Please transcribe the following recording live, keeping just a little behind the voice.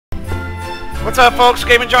What's up, folks?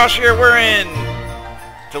 Game and Josh here. We're in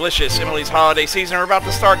delicious Emily's holiday season. We're about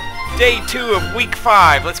to start day 2 of week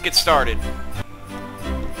 5. Let's get started.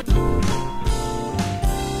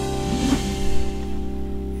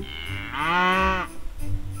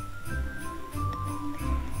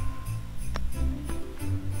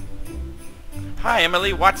 Hi,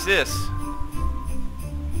 Emily. Watch this.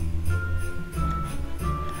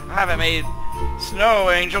 I haven't made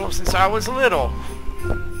Snow Angel since I was little.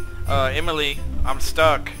 Emily, I'm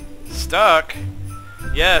stuck. Stuck?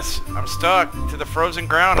 Yes, I'm stuck to the frozen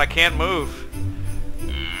ground. I can't move.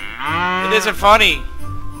 It isn't funny.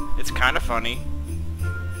 It's kind of funny.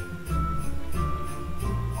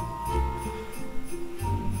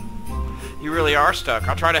 You really are stuck.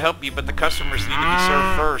 I'll try to help you, but the customers need to be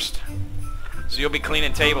served first. So you'll be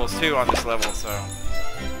cleaning tables too on this level, so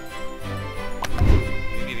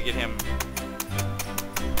you need to get him.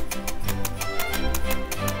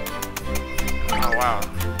 Oh wow.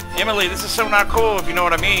 Emily, this is so not cool if you know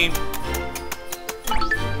what I mean.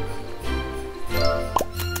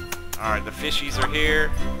 Alright, the fishies are here.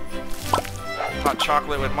 Hot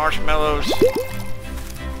chocolate with marshmallows.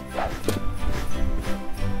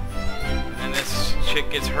 And then this chick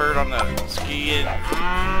gets hurt on the skiing.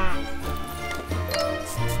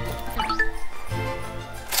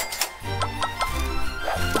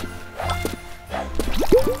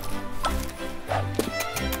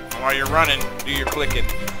 While you're running, do your clicking.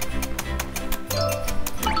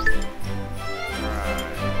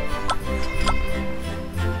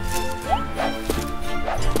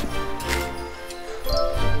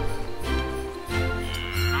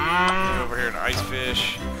 Over here to ice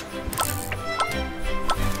fish.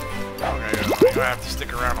 Okay, you're gonna have to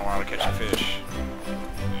stick around a while to catch a fish.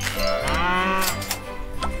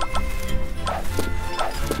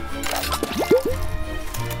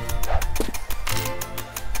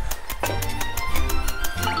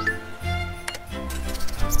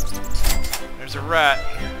 There's a rat.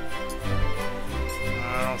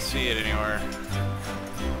 I don't see it anywhere.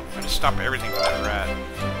 I just stop everything for that rat.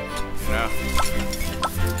 You know?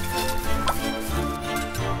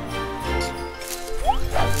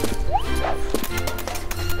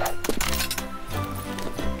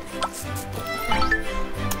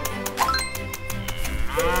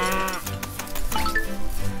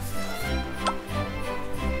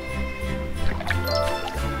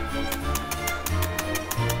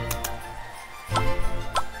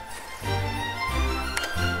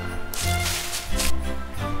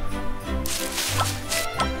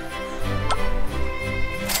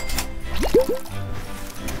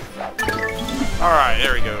 Alright,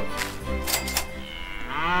 there we go.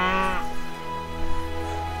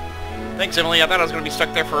 Thanks, Emily. I thought I was going to be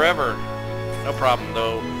stuck there forever. No problem,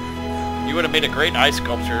 though. You would have made a great ice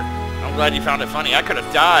sculpture. I'm glad you found it funny. I could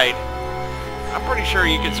have died. I'm pretty sure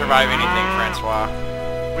you can survive anything, Francois.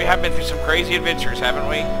 We have been through some crazy adventures, haven't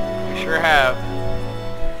we? We sure have.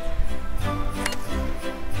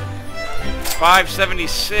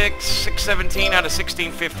 576, 617 out of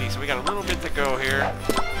 1650. So we got a little bit to go here.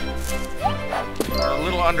 We're a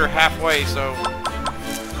little under halfway, so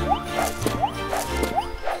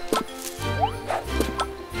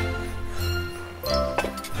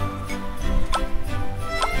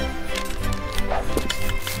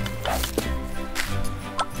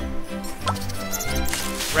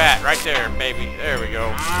rat right there, baby. There we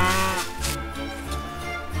go.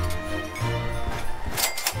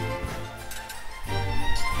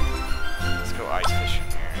 Let's go ice fishing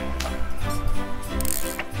here.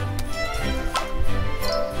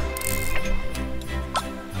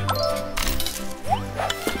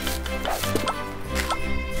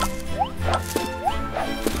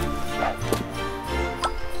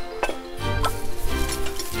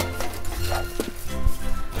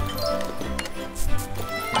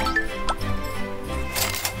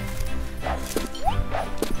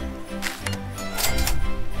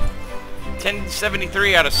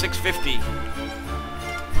 $10.73 out of 650.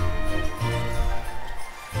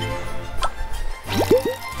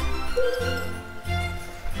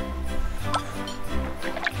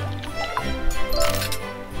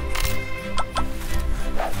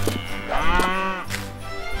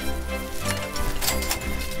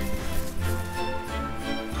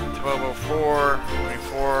 $12.04,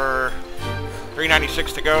 24,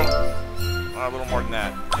 $3.96 to go. A little more than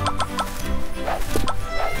that.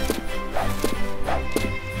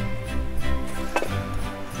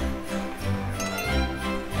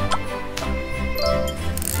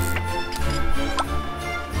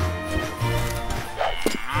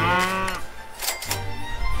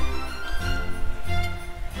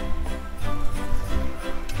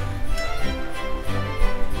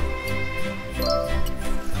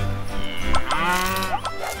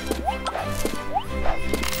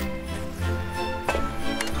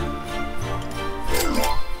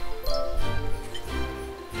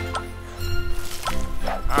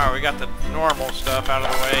 we got the normal stuff out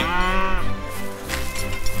of the way.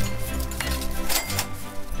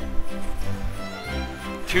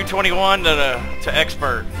 $221 to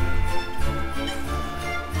expert.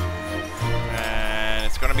 And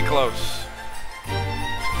it's going to be close.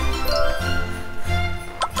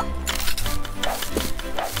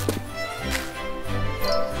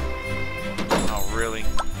 Oh, really?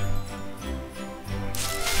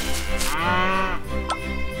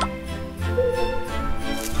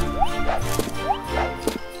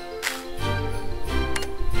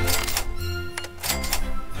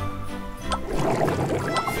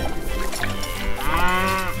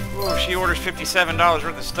 Ooh, she orders $57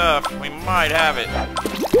 worth of stuff. We might have it.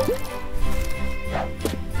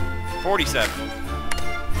 47.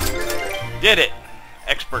 Did it.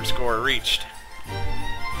 Expert score reached.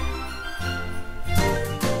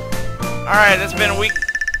 Alright, that's been week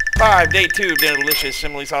 5, day 2 of Delicious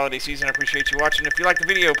Emily's holiday season. I appreciate you watching. If you like the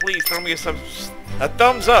video, please throw me a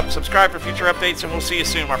thumbs up. Subscribe for future updates, and we'll see you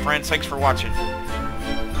soon, my friends. Thanks for watching.